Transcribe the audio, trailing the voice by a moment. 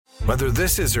Whether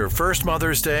this is her first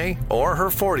Mother's Day or her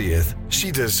 40th, she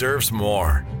deserves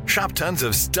more. Shop tons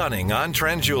of stunning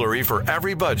on-trend jewelry for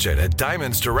every budget at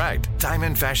Diamonds Direct.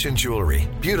 Diamond fashion jewelry,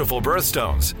 beautiful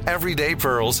birthstones, everyday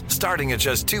pearls starting at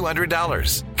just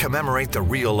 $200. Commemorate the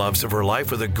real loves of her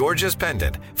life with a gorgeous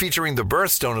pendant featuring the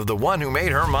birthstone of the one who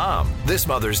made her mom. This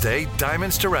Mother's Day,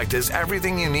 Diamonds Direct is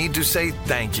everything you need to say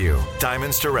thank you.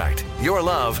 Diamonds Direct. Your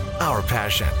love, our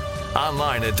passion.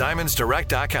 Online at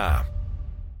diamondsdirect.com.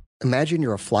 Imagine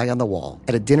you're a fly on the wall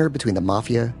at a dinner between the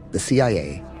mafia, the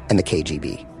CIA, and the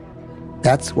KGB.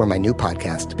 That's where my new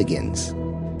podcast begins.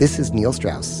 This is Neil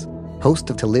Strauss,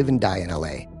 host of To Live and Die in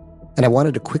LA, and I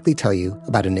wanted to quickly tell you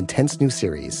about an intense new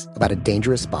series about a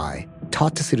dangerous spy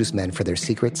taught to seduce men for their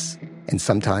secrets and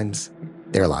sometimes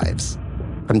their lives.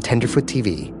 From Tenderfoot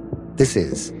TV, this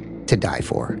is To Die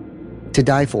For. To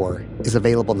Die For is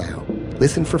available now.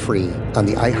 Listen for free on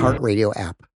the iHeartRadio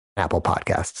app, Apple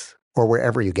Podcasts, or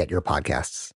wherever you get your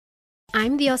podcasts.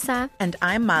 I'm Diosa. And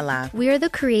I'm Mala. We are the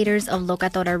creators of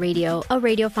Locatora Radio, a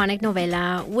radiophonic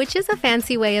novela, which is a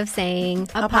fancy way of saying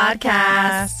a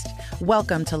podcast.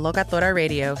 Welcome to Locatora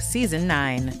Radio, Season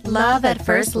 9. Love at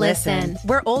first listen.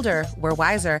 We're older, we're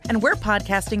wiser, and we're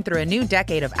podcasting through a new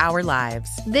decade of our lives.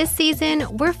 This season,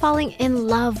 we're falling in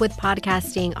love with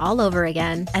podcasting all over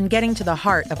again. And getting to the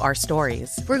heart of our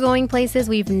stories. We're going places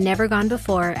we've never gone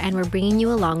before, and we're bringing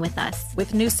you along with us.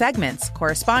 With new segments,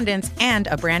 correspondence, and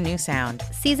a brand new sound.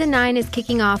 Season 9 is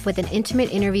kicking off with an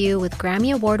intimate interview with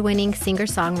Grammy Award-winning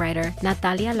singer-songwriter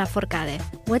Natalia Lafourcade.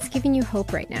 What's giving you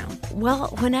hope right now?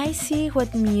 Well, when I see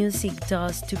what music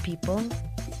does to people,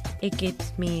 it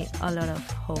gives me a lot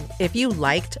of hope. If you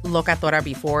liked Locatora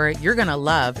before, you're going to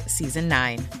love Season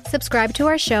 9. Subscribe to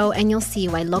our show and you'll see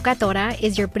why Locatora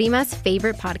is your prima's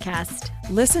favorite podcast.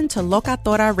 Listen to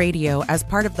Locatora Radio as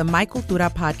part of the My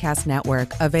Cultura Podcast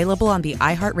Network, available on the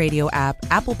iHeartRadio app,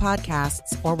 Apple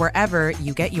Podcasts, or wherever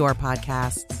you get your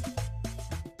podcasts.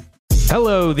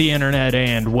 Hello, the internet,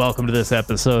 and welcome to this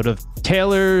episode of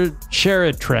Taylor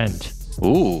SheriTrend.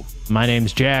 Ooh. My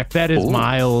name's Jack. That is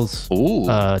Miles. Ooh.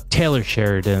 Taylor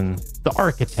Sheridan, the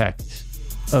architect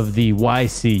of the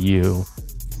YCU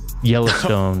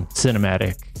Yellowstone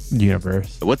Cinematic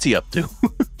Universe. What's he up to?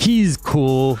 He's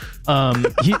cool.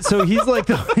 He's like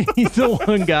he's the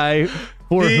one guy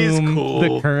for whom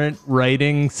the current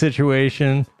writing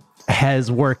situation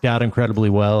has worked out incredibly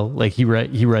well. Like he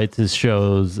writes his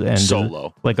shows and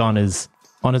solo, like on his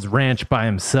ranch by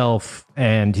himself,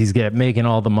 and he's making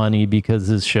all the money because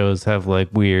his shows have like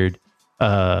weird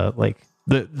like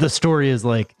the story is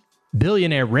like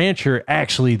billionaire rancher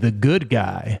actually the good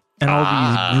guy, and all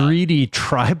these greedy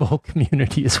tribal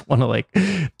communities want to like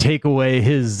take away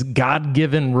his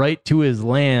God-given right to his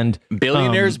land.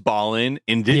 Billionaires ballin',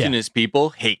 indigenous people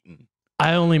hating.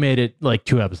 I only made it like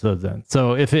 2 episodes in,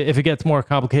 so if it gets more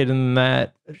complicated than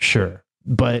that, sure.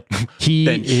 But he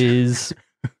is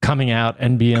coming out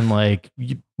and being like,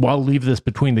 well, I'll leave this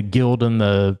between the guild and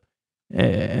the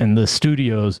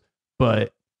studios,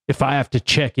 but if I have to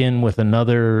check in with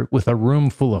a room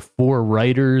full of 4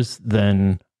 writers,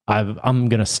 then I'm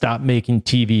gonna stop making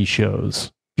TV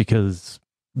shows, because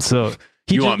so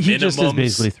he just is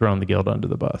basically throwing the guild under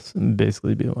the bus and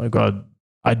basically being like, God,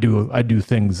 I do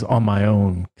things on my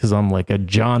own because I'm like a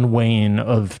John Wayne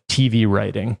of TV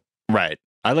writing. Right.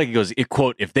 I like it goes,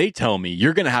 quote, if they tell me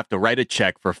you're going to have to write a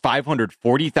check for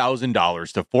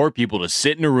 $540,000 to 4 people to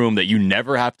sit in a room that you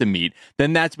never have to meet,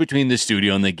 then that's between the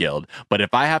studio and the guild. But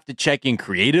if I have to check in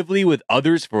creatively with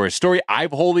others for a story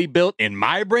I've wholly built in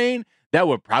my brain, that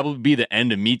would probably be the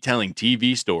end of me telling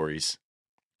TV stories.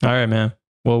 All right, man.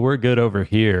 Well, we're good over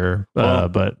here,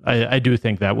 but I do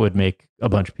think that would make a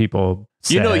bunch of people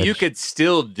sad. You know, you could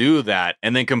still do that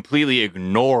and then completely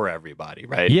ignore everybody,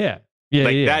 right? Yeah.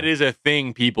 Yeah, that is a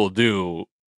thing people do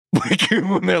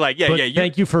when they're like,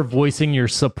 thank you for voicing your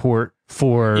support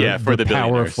for the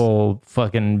powerful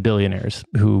fucking billionaires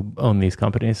who own these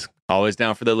companies. Always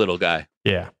down for the little guy.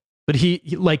 Yeah. But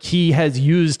he has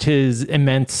used his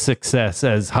immense success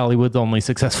as Hollywood's only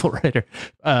successful writer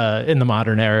in the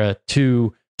modern era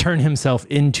to turn himself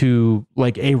into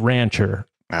like a rancher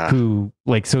who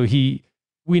like, so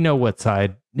we know what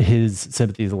side his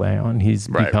sympathies lay on. He's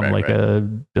become a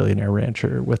billionaire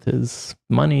rancher with his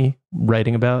money,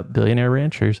 writing about billionaire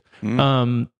ranchers.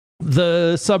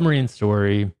 The submarine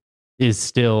story is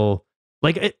still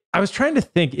like, I was trying to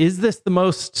think, is this the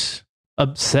most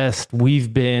obsessed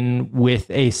we've been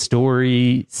with a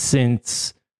story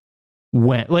since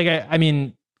when? Like, I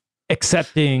mean,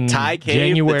 accepting Thai Cave,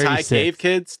 January the Thai 6th. Cave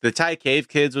Kids. The Thai Cave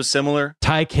Kids was similar.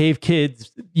 Thai Cave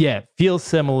Kids, yeah, feels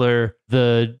similar.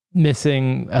 The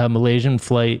missing Malaysian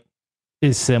flight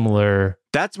is similar.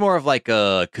 That's more of like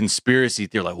a conspiracy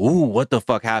theory, like, ooh, what the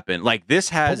fuck happened? Like, this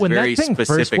has when very that thing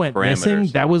specific first went parameters. missing,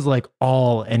 that was like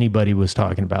all anybody was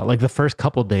talking about. Like the first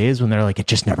couple days when they're like, it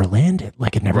just never landed.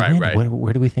 Like it never landed. Right.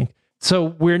 Where do we think?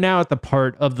 So we're now at the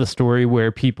part of the story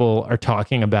where people are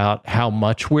talking about how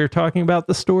much we're talking about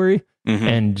the story. Mhm.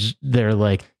 And they're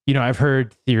like, I've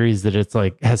heard theories that it's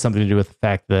like has something to do with the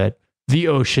fact that the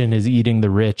ocean is eating the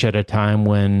rich at a time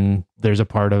when there's a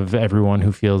part of everyone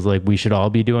who feels like we should all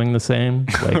be doing the same.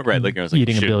 Like, right. Like, I was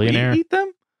eating should a billionaire. we eat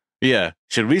them? Yeah.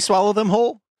 Should we swallow them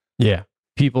whole? Yeah.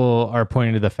 People are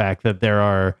pointing to the fact that there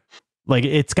are, like,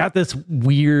 it's got this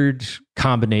weird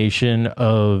combination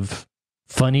of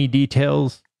funny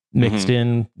details mixed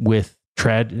in with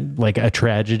a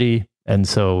tragedy. And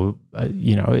so,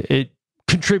 it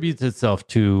contributes itself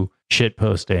to shit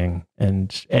posting and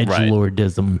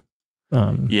edgelordism.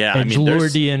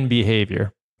 Edgelordian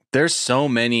behavior. There's so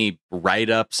many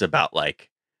write-ups about like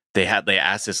they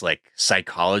asked this like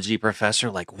psychology professor,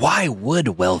 like, why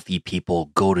would wealthy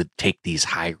people go to take these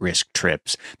high-risk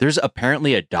trips? There's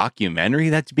apparently a documentary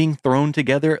that's being thrown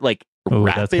together like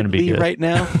rapidly right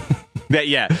now.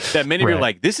 that many people are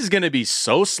like, this is going to be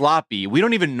so sloppy. We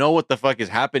don't even know what the fuck is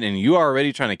happening. You are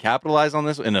already trying to capitalize on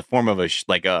this in the form of a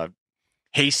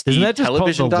hasty Isn't that just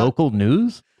television called the local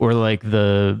news or like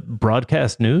the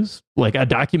broadcast news? Like a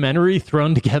documentary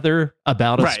thrown together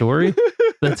about a story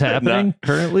that's happening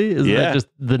currently? Isn't that just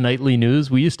the nightly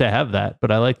news? We used to have that,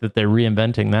 but I like that they're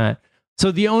reinventing that.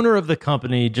 So the owner of the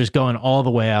company just going all the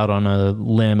way out on a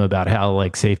limb about how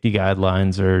like safety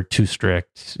guidelines are too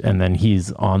strict. And then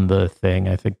he's on the thing.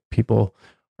 I think people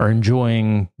are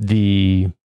enjoying the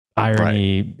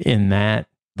irony in that.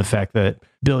 The fact that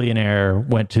billionaire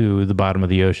went to the bottom of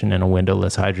the ocean in a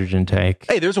windowless hydrogen tank.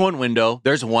 Hey, there's one window.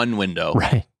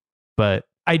 Right. But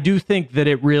I do think that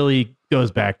it really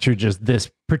goes back to just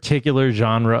this particular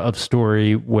genre of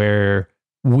story where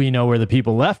we know where the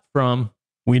people left from.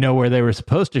 We know where they were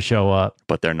supposed to show up.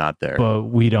 But they're not there. But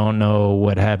we don't know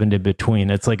what happened in between.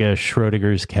 It's like a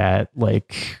Schrodinger's cat.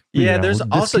 Like, there's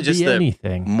also just the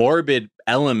anything. Morbid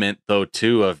element, though,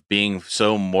 too, of being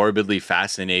so morbidly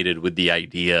fascinated with the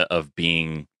idea of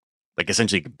being like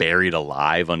essentially buried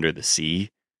alive under the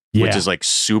sea, which is like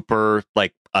super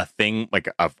like a thing. Like,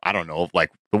 I don't know,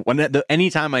 like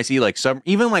anytime I see like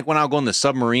even like when I'll go on the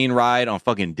submarine ride on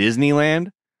fucking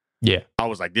Disneyland, I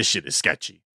was like, this shit is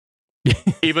sketchy.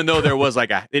 Even though there was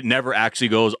like it never actually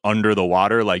goes under the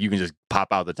water, like you can just pop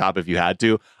out the top if you had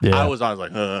to. I was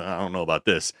like, I don't know about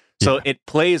this. So it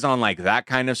plays on like that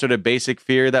kind of sort of basic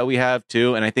fear that we have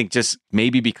too. And I think just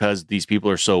maybe because these people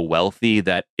are so wealthy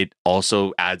that it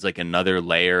also adds like another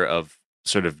layer of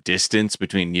sort of distance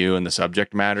between you and the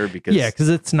subject matter. Because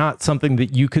it's not something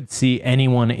that you could see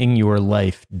anyone in your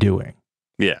life doing.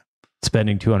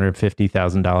 Spending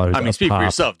 $250,000. I mean, speak for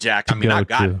yourself, Jack. I mean, I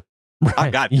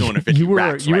got 250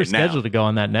 racks you were right scheduled now. to go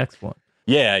on that next one.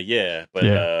 But you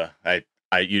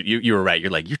were right.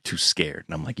 You're like, you're too scared.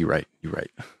 And I'm like, you're right.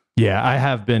 Yeah, I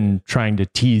have been trying to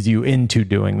tease you into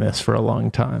doing this for a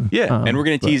long time. And we're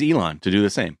going to tease Elon to do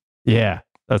the same. Yeah,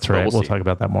 that's right. We'll We'll talk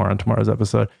about that more on tomorrow's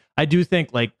episode. I do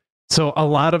think so a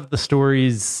lot of the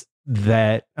stories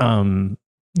that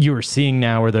you are seeing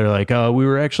now where they're like, oh, we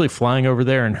were actually flying over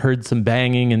there and heard some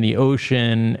banging in the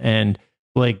ocean, and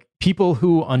like people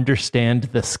who understand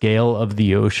the scale of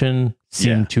the ocean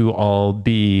seem to all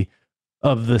be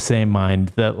of the same mind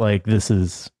that like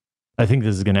I think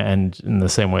this is going to end in the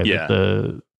same way that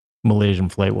the Malaysian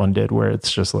flight one did, where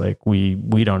it's just like we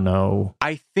don't know.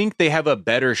 I think they have a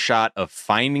better shot of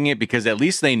finding it because at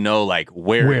least they know like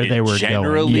where they were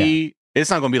generally going. It's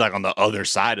not going to be like on the other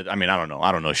side of. I mean, I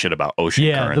don't know shit about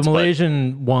ocean currents. The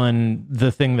Malaysian one,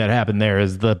 the thing that happened there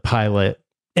is the pilot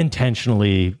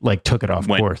intentionally like took it off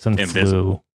course and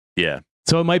flew.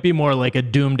 So it might be more like a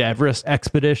doomed Everest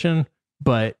expedition,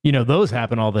 but those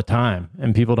happen all the time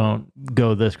and people don't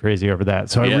go this crazy over that.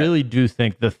 So I really do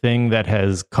think the thing that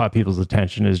has caught people's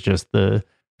attention is just the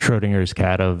Schrodinger's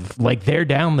cat of like they're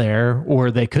down there,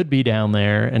 or they could be down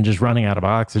there and just running out of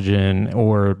oxygen,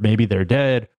 or maybe they're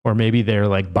dead, or maybe they're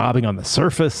like bobbing on the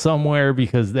surface somewhere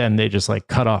because then they just like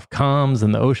cut off comms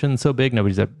and the ocean's so big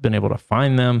nobody's been able to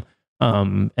find them.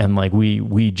 And like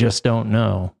we just don't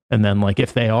know. And then like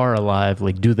if they are alive,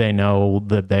 like do they know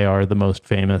that they are the most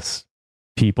famous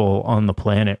people on the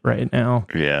planet right now?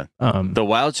 The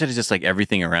wild shit is just like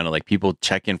everything around it, like people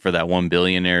checking for that one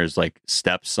billionaire's like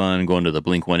stepson going to the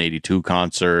Blink 182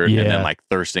 concert and then like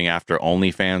thirsting after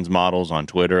OnlyFans models on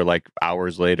Twitter like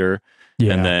hours later,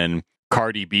 and then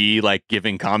Cardi B like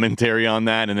giving commentary on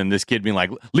that, and then this kid being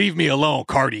like, leave me alone,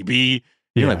 Cardi B.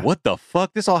 You're like, what the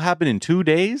fuck, this all happened in 2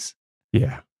 days?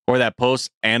 Or that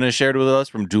post Anna shared with us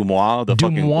from Dumois, the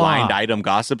fucking blind item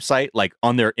gossip site, like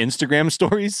on their Instagram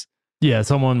stories. Yeah,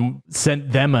 someone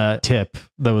sent them a tip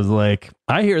that was like,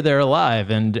 I hear they're alive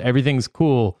and everything's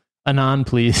cool. Anon,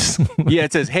 please. Yeah,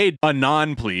 it says, hey,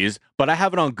 Anon, please. But I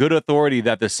have it on good authority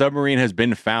that the submarine has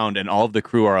been found and all of the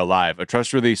crew are alive. A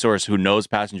trustworthy source who knows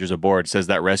passengers aboard says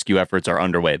that rescue efforts are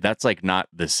underway. That's like not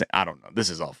the same. I don't know. This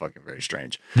is all fucking very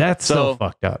strange. That's so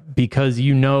fucked up because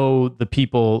the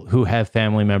people who have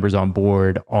family members on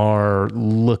board are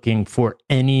looking for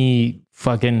any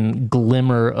fucking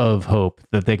glimmer of hope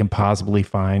that they can possibly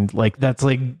find. Like, that's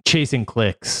like chasing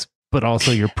clicks. But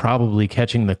also you're probably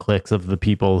catching the clicks of the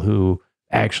people who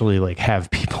actually like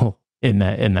have people in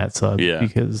that sub. Yeah.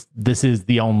 Because this is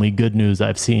the only good news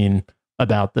I've seen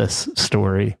about this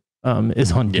story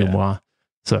is on Dumois.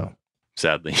 So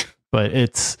sadly. But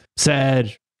it's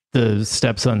sad. The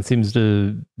stepson seems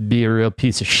to be a real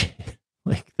piece of shit.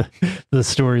 Like the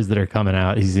stories that are coming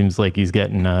out, he seems like he's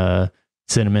getting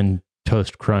cinnamon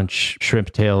toast crunch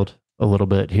shrimp tailed a little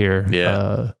bit here.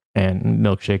 Yeah. And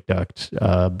milkshake ducked.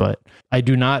 But I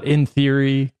do not, in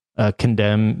theory,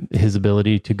 condemn his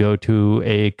ability to go to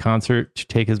a concert to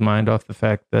take his mind off the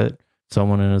fact that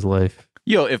someone in his life.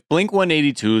 Yo, if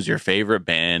Blink-182 is your favorite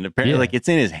band, apparently like it's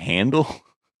in his handle.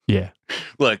 Yeah.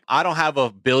 Look, I don't have a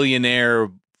billionaire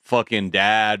fucking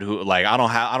dad who like I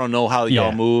don't know how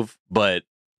y'all move, but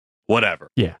whatever.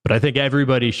 Yeah, but I think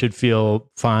everybody should feel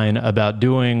fine about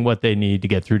doing what they need to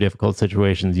get through difficult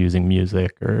situations using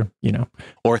music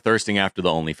or thirsting after the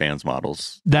OnlyFans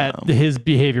models. That his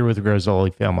behavior with regards to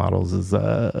OnlyFans models is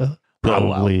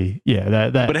probably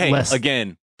that. But hey,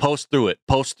 again, post through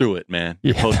it, man.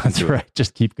 Yeah, that's right.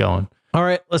 Just keep going. All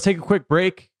right, let's take a quick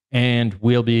break and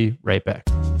we'll be right back.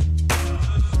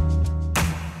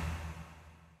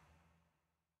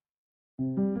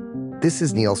 This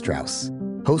is Neil Strauss,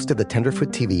 host of the Tenderfoot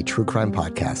TV true crime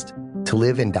podcast, To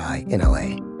Live and Die in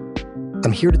LA.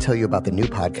 I'm here to tell you about the new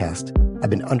podcast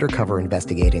I've been undercover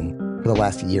investigating for the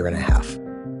last year and a half.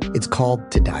 It's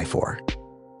called To Die For.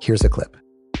 Here's a clip.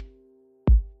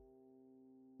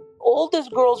 All these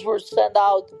girls were sent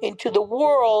out into the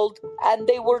world and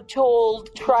they were told,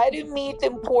 try to meet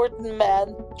important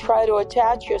men, try to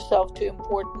attach yourself to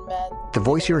important men. The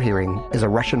voice you're hearing is a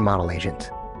Russian model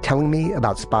agent telling me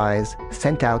about spies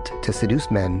sent out to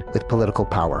seduce men with political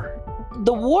power.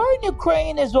 The war in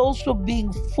Ukraine is also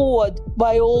being fought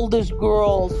by all these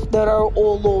girls that are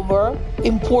all over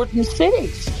important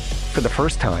cities. For the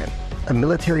first time, a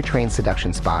military-trained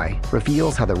seduction spy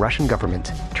reveals how the Russian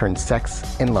government turned sex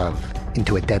and love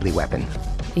into a deadly weapon.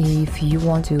 If you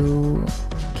want to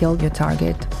kill your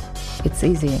target, it's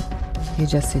easy. You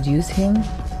just seduce him,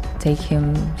 take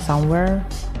him somewhere,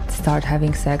 start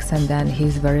having sex, and then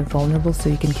he's very vulnerable, so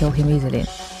you can kill him easily.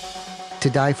 To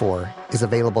Die For is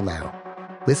available now.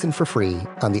 Listen for free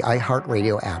on the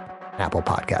iHeartRadio app, Apple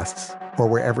Podcasts, or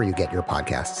wherever you get your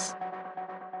podcasts.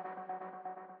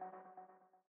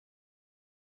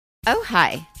 Oh,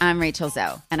 hi, I'm Rachel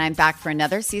Zoe, and I'm back for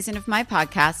another season of my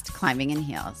podcast, Climbing in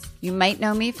Heels. You might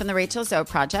know me from the Rachel Zoe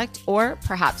Project, or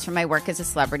perhaps from my work as a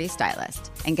celebrity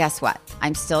stylist. And guess what?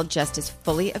 I'm still just as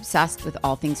fully obsessed with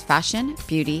all things fashion,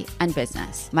 beauty, and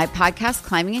business. My podcast,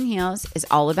 Climbing in Heels, is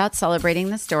all about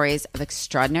celebrating the stories of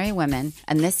extraordinary women,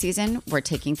 and this season, we're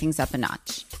taking things up a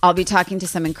notch. I'll be talking to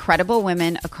some incredible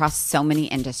women across so many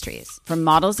industries, from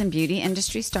models and beauty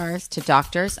industry stars to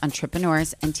doctors,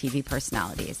 entrepreneurs, and TV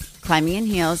personalities. Climbing in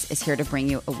Heels is here to bring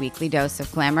you a weekly dose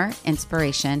of glamour,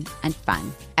 inspiration, and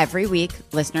fun. Every week,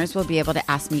 listeners will be able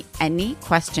to ask me any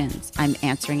questions. I'm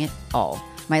answering it all.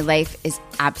 My life is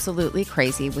absolutely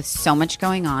crazy with so much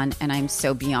going on, and I'm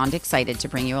so beyond excited to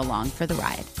bring you along for the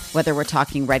ride. Whether we're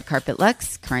talking red carpet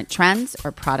looks, current trends,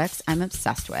 or products I'm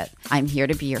obsessed with, I'm here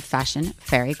to be your fashion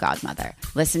fairy godmother.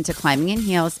 Listen to Climbing in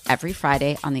Heels every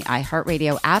Friday on the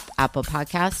iHeartRadio app, Apple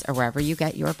Podcasts, or wherever you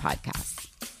get your podcasts.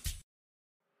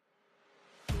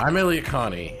 I'm Elliot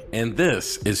Connie, and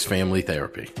this is Family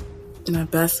Therapy. My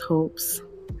best hopes,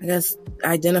 I guess,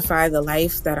 identify the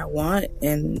life that I want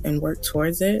and work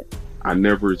towards it. I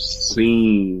never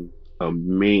seen a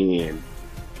man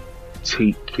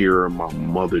take care of my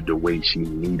mother the way she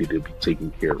needed to be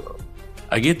taken care of.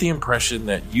 I get the impression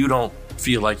that you don't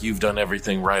feel like you've done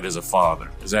everything right as a father.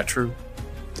 Is that true?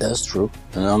 That's true,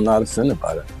 and I'm not offended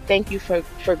by that. Thank you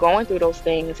for going through those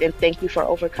things, and thank you for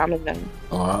overcoming them.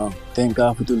 Wow. Thank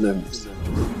God for deliverance.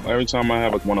 Every time I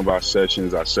have one of our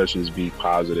sessions be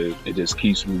positive. It just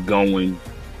keeps me going.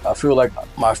 I feel like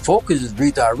my focus is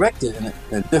redirected in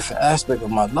a different aspect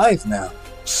of my life now.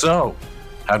 So,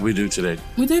 how'd we do today?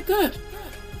 We did good.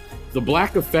 The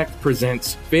Black Effect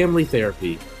presents Family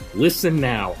Therapy, Listen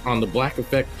now on the Black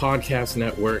Effect Podcast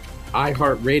Network,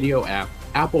 iHeartRadio app,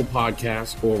 Apple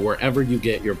Podcasts, or wherever you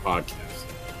get your podcasts.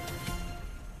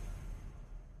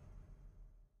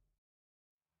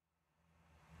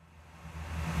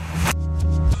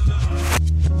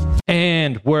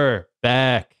 And we're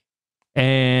back.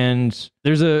 And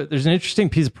there's an interesting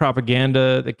piece of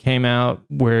propaganda that came out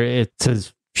where it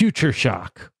says, future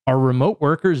shock. Are remote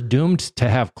workers doomed to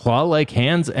have claw-like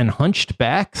hands and hunched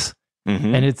backs?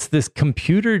 Mm-hmm. And it's this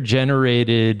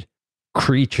computer-generated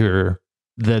creature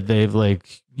that they've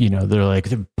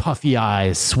they're puffy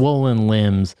eyes, swollen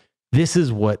limbs. This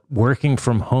is what working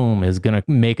from home is going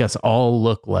to make us all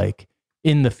look like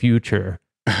in the future,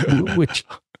 which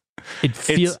it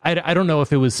feels, I don't know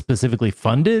if it was specifically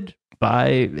funded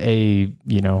by a,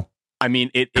 I mean,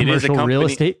 it is a company, real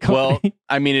estate company. Well,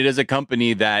 I mean, it is a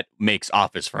company that makes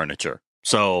office furniture.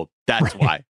 So that's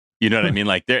why, you know what I mean?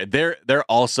 Like they're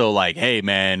also like, hey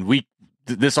man,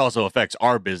 this also affects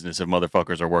our business if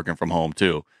motherfuckers are working from home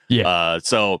too. Yeah.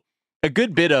 So a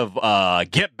good bit of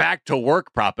get back to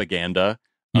work propaganda.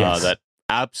 Yes. That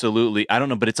absolutely, I don't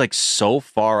know, but it's like so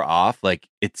far off. Like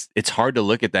it's hard to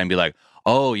look at that and be like,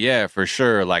 oh yeah, for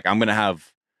sure. Like I'm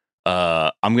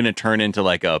gonna turn into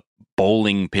like a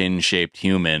bowling pin shaped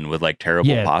human with like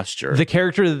terrible posture. The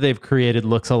character that they've created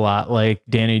looks a lot like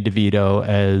Danny DeVito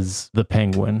as the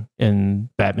Penguin in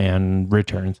Batman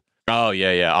Returns. Oh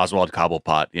yeah, Oswald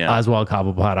Cobblepot. Yeah, Oswald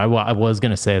Cobblepot. I was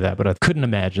gonna say that, but I couldn't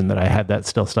imagine that I had that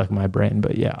still stuck in my brain.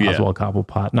 But yeah, Oswald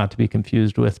Cobblepot, not to be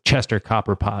confused with Chester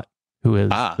Copperpot, who is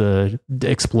the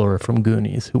explorer from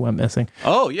Goonies, who went missing.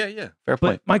 Oh yeah, fair point.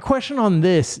 But my question on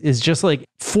this is just like,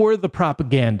 for the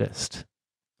propagandist,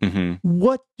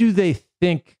 what do they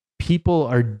think people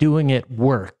are doing at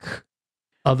work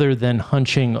other than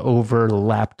hunching over the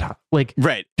laptop? Like,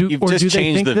 right. You've just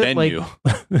changed the venue.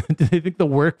 Like, do they think the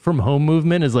work from home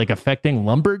movement is like affecting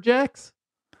lumberjacks?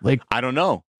 Like, I don't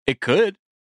know. It could.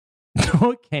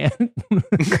 No, it can't.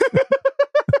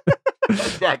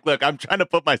 Jack, look, I'm trying to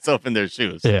put myself in their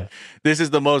shoes. Yeah. This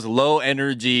is the most low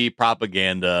energy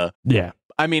propaganda. Yeah.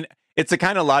 I mean, it's the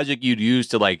kind of logic you'd use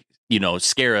to like,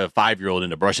 scare a 5-year-old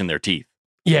into brushing their teeth.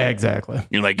 Yeah, exactly.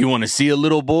 You're like, you want to see a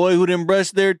little boy who didn't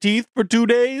brush their teeth for 2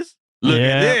 days? Look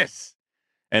at this.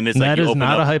 And it's that like, is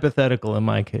not a hypothetical in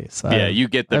my case. You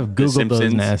get I've Googled Simpsons,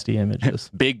 those nasty images.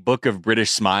 Big book of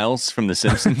British smiles from The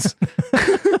Simpsons.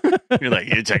 You're like,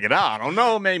 hey, check it out. I don't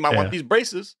know, man. You might want these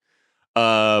braces.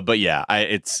 But yeah,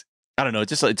 I don't know.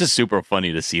 It's just super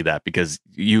funny to see that, because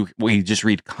we just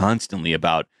read constantly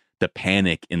about the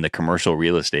panic in the commercial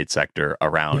real estate sector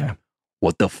around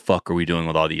what the fuck are we doing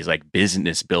with all these like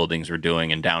business buildings we're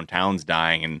doing and downtowns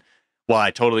dying. And while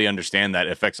I totally understand that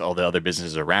it affects all the other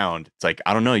businesses around, it's like,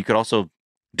 I don't know, you could also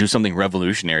do something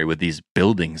revolutionary with these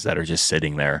buildings that are just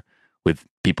sitting there with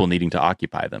people needing to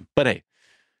occupy them. But hey,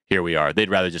 here we are. They'd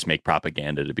rather just make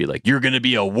propaganda to be like, you're going to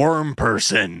be a worm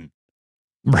person.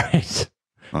 Right.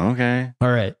 Okay.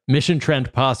 All right. Mission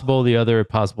Trend Possible, the other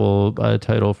possible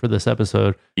title for this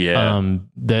episode. Yeah.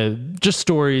 The just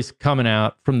stories coming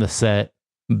out from the set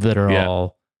that are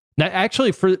all now.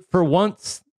 Actually, for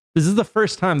once, this is the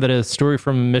first time that a story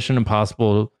from Mission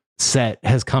Impossible set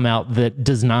has come out that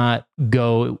does not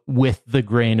go with the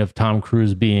grain of Tom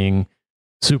Cruise being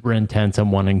super intense and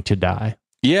wanting to die.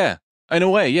 Yeah. In a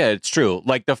way, yeah, it's true.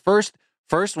 Like the first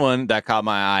one that caught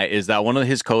my eye is that one of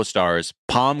his co-stars,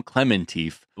 Pom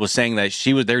Klementieff, was saying that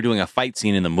they were doing a fight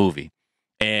scene in the movie,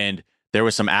 and there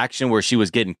was some action where she was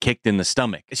getting kicked in the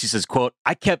stomach. She says, quote,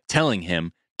 I kept telling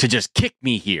him to just kick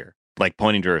me here, like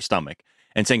pointing to her stomach,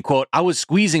 and saying, quote, I was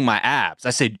squeezing my abs.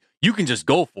 I said, you can just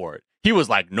go for it. He was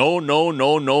like, no.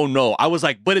 I was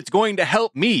like, but it's going to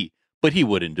help me. But he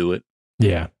wouldn't do it.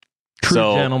 Yeah.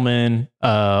 True gentleman,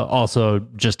 also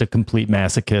just a complete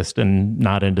masochist and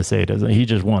not into sadism. He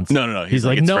just wants... No. He's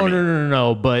like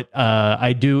no. But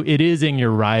it is in your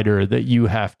rider that you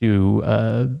have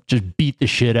to just beat the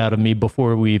shit out of me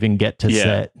before we even get to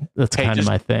set. That's kind of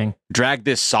my thing. Drag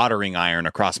this soldering iron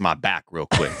across my back real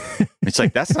quick. It's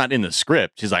like, that's not in the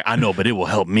script. She's like, I know, but it will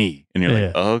help me. And you're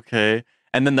like, okay.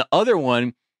 And then the other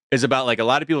one is about, like, a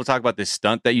lot of people talk about this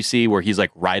stunt that you see where he's like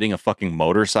riding a fucking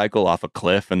motorcycle off a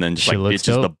cliff and then just like it's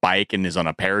just the bike and is on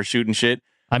a parachute and shit.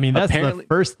 I mean, that's the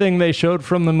first thing they showed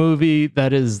from the movie.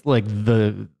 That is like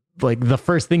the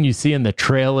first thing you see in the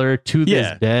trailer to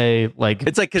this day. Like,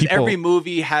 it's like, because every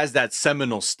movie has that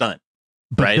seminal stunt,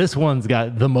 but right? This one's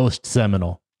got the most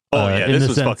seminal. This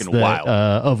was fucking wild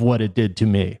of what it did to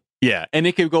me. Yeah, and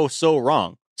it could go so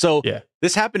wrong. So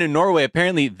this happened in Norway.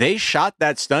 Apparently, they shot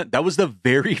that stunt. That was the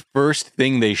very first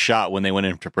thing they shot when they went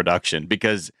into production,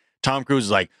 because Tom Cruise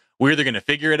was like, we're either going to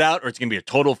figure it out or it's going to be a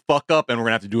total fuck up and we're going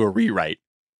to have to do a rewrite.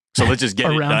 So let's just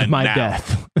get it done my now.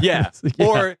 death. Yeah.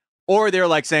 Yeah. Or they're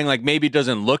like saying like maybe it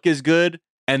doesn't look as good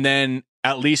and then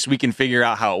at least we can figure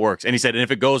out how it works. And he said, and if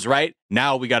it goes right,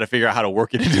 now we got to figure out how to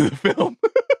work it into the film.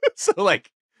 So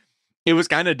like it was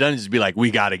kind of done to just be like, we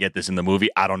got to get this in the movie.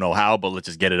 I don't know how, but let's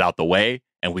just get it out the way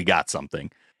and we got something.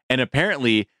 And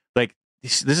apparently, like,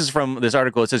 this is from this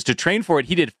article. It says to train for it,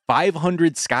 he did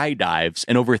 500 skydives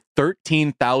and over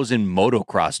 13,000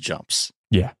 motocross jumps.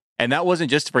 Yeah. And that wasn't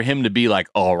just for him to be like,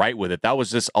 all right with it. That was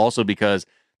just also because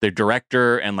the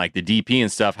director and like the DP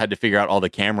and stuff had to figure out all the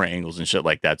camera angles and shit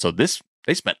like that. So they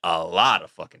spent a lot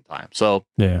of fucking time. So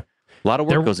yeah, a lot of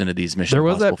work goes into these missions. There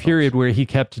was that period where he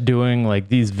kept doing like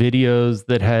these videos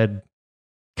that had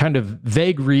kind of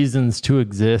vague reasons to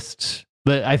exist.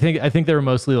 But I think they were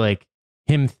mostly like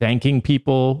him thanking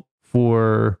people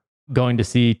for going to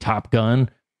see Top Gun,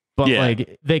 but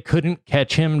like they couldn't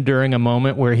catch him during a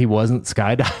moment where he wasn't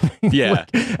skydiving. Yeah,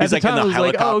 like, at he's the like time, in the I was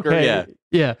like, helicopter. oh, okay,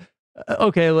 yeah,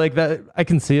 okay, like that. I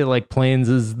can see it. Like Planes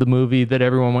is the movie that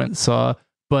everyone went and saw,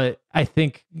 but I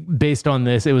think based on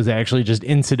this, it was actually just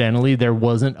incidentally. There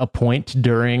wasn't a point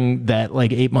during that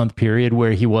like 8-month period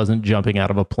where he wasn't jumping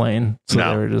out of a plane. So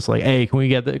they were just like, hey, can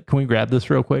we grab this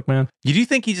real quick, man? Do you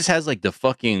think he just has like the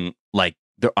fucking like?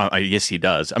 I guess he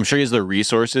does. I'm sure he has the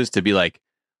resources to be like,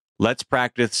 let's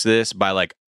practice this by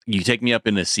like, you take me up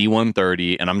in the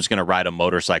C-130 and I'm just going to ride a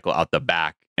motorcycle out the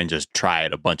back and just try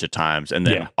it a bunch of times. And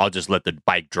then I'll just let the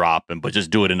bike drop but just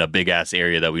do it in a big ass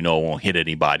area that we know won't hit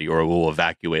anybody or we'll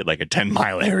evacuate like a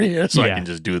 10-mile area so I can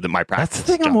just do my practice. That's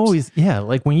the thing. jumps. I'm always,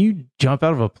 like when you jump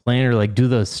out of a plane or like do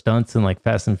those stunts in like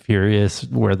Fast and Furious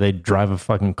where they drive a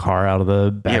fucking car out of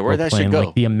the back of where a that plane, should go.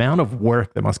 like the amount of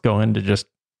work that must go into just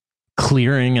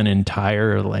clearing an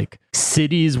entire like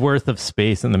city's worth of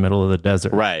space in the middle of the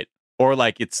desert. Right. Or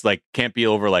like it's like can't be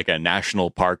over like a national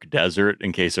park desert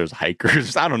in case there's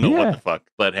hikers. I don't know what the fuck.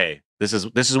 But hey, this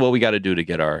is what we got to do to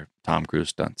get our Tom Cruise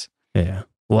stunts. Yeah.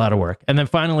 A lot of work. And then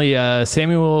finally,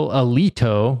 Samuel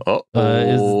Alito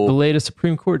is the latest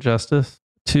Supreme Court justice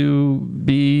to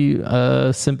be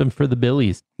simping for the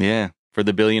billies. Yeah, for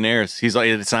the billionaires. He's like,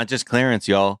 it's not just Clarence,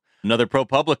 y'all. Another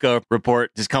ProPublica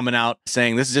report is coming out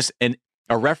saying this is just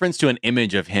a reference to an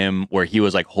image of him where he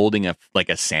was like holding a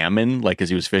salmon, like as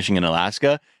he was fishing in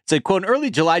Alaska. It said, quote, in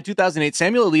early July 2008,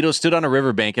 Samuel Alito stood on a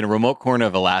riverbank in a remote corner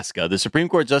of Alaska. The Supreme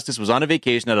Court justice was on a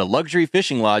vacation at a luxury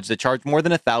fishing lodge that charged more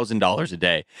than $1,000 a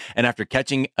day. And after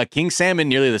catching a king salmon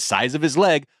nearly the size of his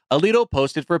leg, Alito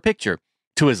posted for a picture.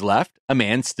 To his left, a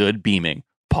man stood beaming.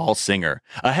 Paul Singer,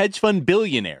 a hedge fund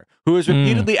billionaire who has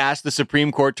repeatedly asked the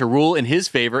Supreme Court to rule in his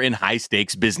favor in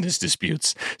high-stakes business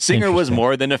disputes. Singer was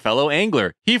more than a fellow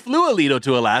angler. He flew Alito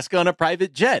to Alaska on a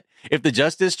private jet. If the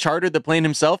justice chartered the plane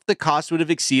himself, the cost would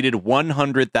have exceeded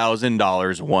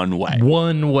 $100,000 one way.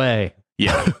 One way.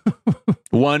 Yeah.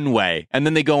 One way. And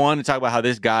then they go on to talk about how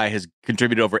this guy has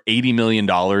contributed over $80 million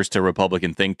to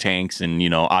Republican think tanks. And, you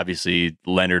know, obviously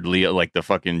Leonard Leo, like the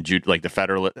fucking, like the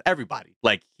federal, everybody.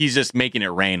 Like he's just making it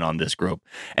rain on this group.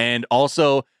 And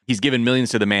also he's given millions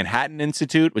to the Manhattan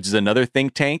Institute, which is another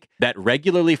think tank that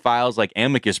regularly files like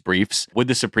amicus briefs with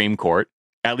the Supreme Court,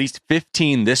 at least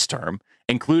 15 this term,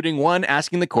 including one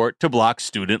asking the court to block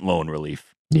student loan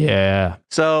relief. Yeah.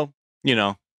 So, you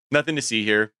know, nothing to see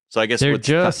here. So I guess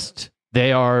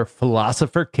they are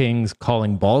philosopher kings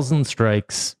calling balls and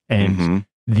strikes, and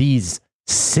these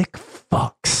sick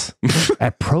fucks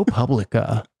at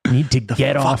ProPublica need to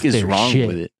get off their shit.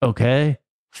 With it? Okay,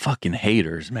 fucking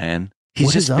haters, man. He's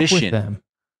what just is fishing. Up with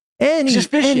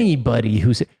them? Anybody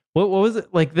who's what was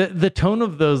it like the tone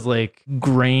of those like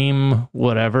Graham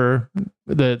whatever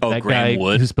that Graham guy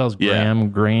Wood. who spells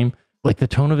Graham, like the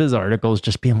tone of his article is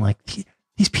just being like.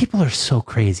 These people are so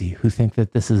crazy who think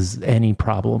that this is any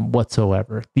problem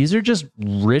whatsoever. These are just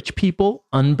rich people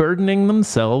unburdening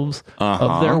themselves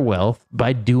of their wealth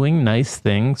by doing nice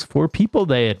things for people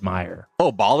they admire.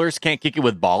 Oh, ballers can't kick it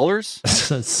with ballers?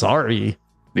 Sorry.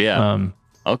 Yeah.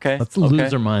 Okay. That's a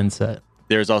loser mindset.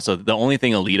 There's also the only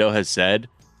thing Alito has said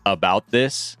about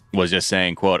this was just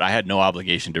saying, quote, I had no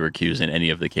obligation to recuse in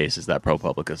any of the cases that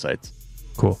ProPublica cites.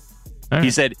 Cool. He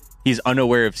said he's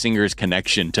unaware of Singer's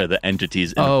connection to the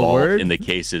entities involved in the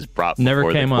cases brought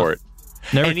before the court.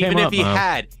 And even if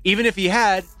he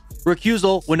had,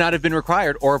 recusal would not have been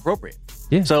required or appropriate.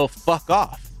 Yeah. So fuck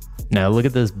off. Now look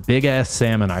at this big ass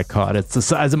salmon I caught. It's the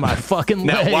size of my fucking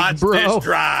leg, now watch bro. this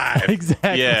drive.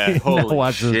 Exactly. Yeah. Now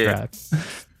watch shit. this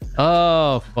drive.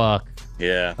 Oh fuck.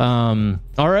 Yeah.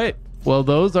 All right. Well,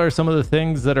 those are some of the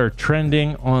things that are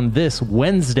trending on this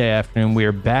Wednesday afternoon. We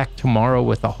are back tomorrow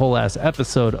with a whole ass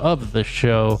episode of the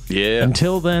show. Yeah.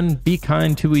 Until then, be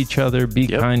kind to each other. Be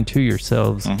kind to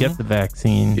yourselves. Get the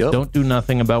vaccine. Don't do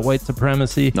nothing about white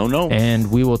supremacy. No. And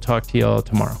we will talk to y'all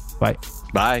tomorrow. Bye.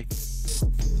 Bye.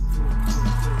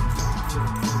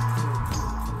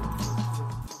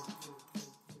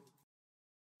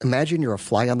 Imagine you're a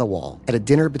fly on the wall at a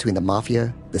dinner between the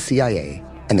mafia, the CIA,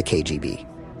 and the KGB.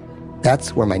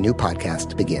 That's where my new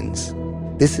podcast begins.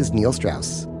 This is Neil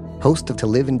Strauss, host of To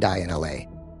Live and Die in LA,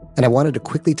 and I wanted to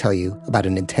quickly tell you about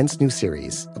an intense new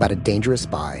series about a dangerous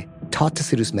spy taught to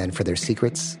seduce men for their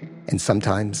secrets and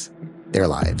sometimes their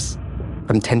lives.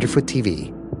 From Tenderfoot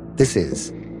TV, this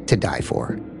is To Die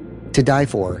For. To Die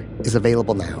For is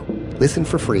available now. Listen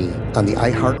for free on the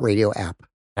iHeartRadio app,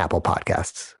 Apple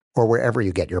Podcasts, or wherever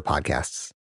you get your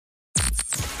podcasts.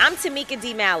 I'm Tamika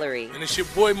D. Mallory. And it's your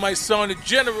boy, my son, the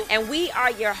General. And we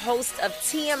are your hosts of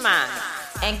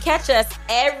TMI. And catch us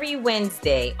every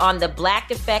Wednesday on the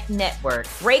Black Effect Network,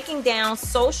 breaking down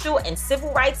social and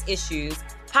civil rights issues,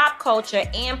 pop culture,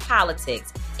 and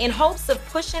politics in hopes of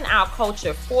pushing our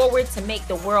culture forward to make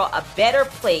the world a better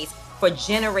place for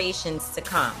generations to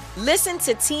come. Listen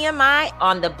to TMI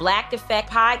on the Black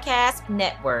Effect Podcast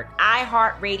Network,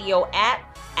 iHeartRadio app,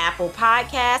 Apple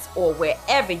Podcasts, or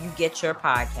wherever you get your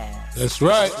podcasts. That's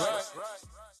right.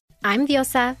 I'm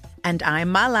Diosa. And I'm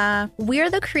Mala. We're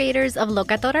the creators of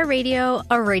Locatora Radio,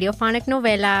 a radiophonic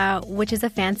novela, which is a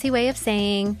fancy way of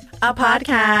saying a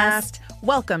podcast.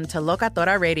 Welcome to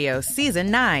Locatora Radio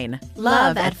Season 9.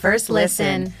 Love at First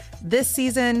Listen. This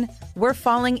season, we're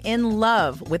falling in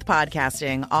love with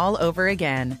podcasting all over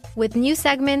again. With new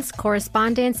segments,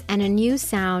 correspondence, and a new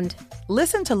sound.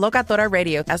 Listen to Locatora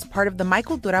Radio as part of the My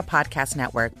Cultura Podcast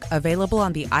Network, available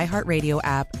on the iHeartRadio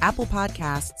app, Apple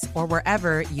Podcasts, or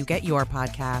wherever you get your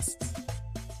podcasts.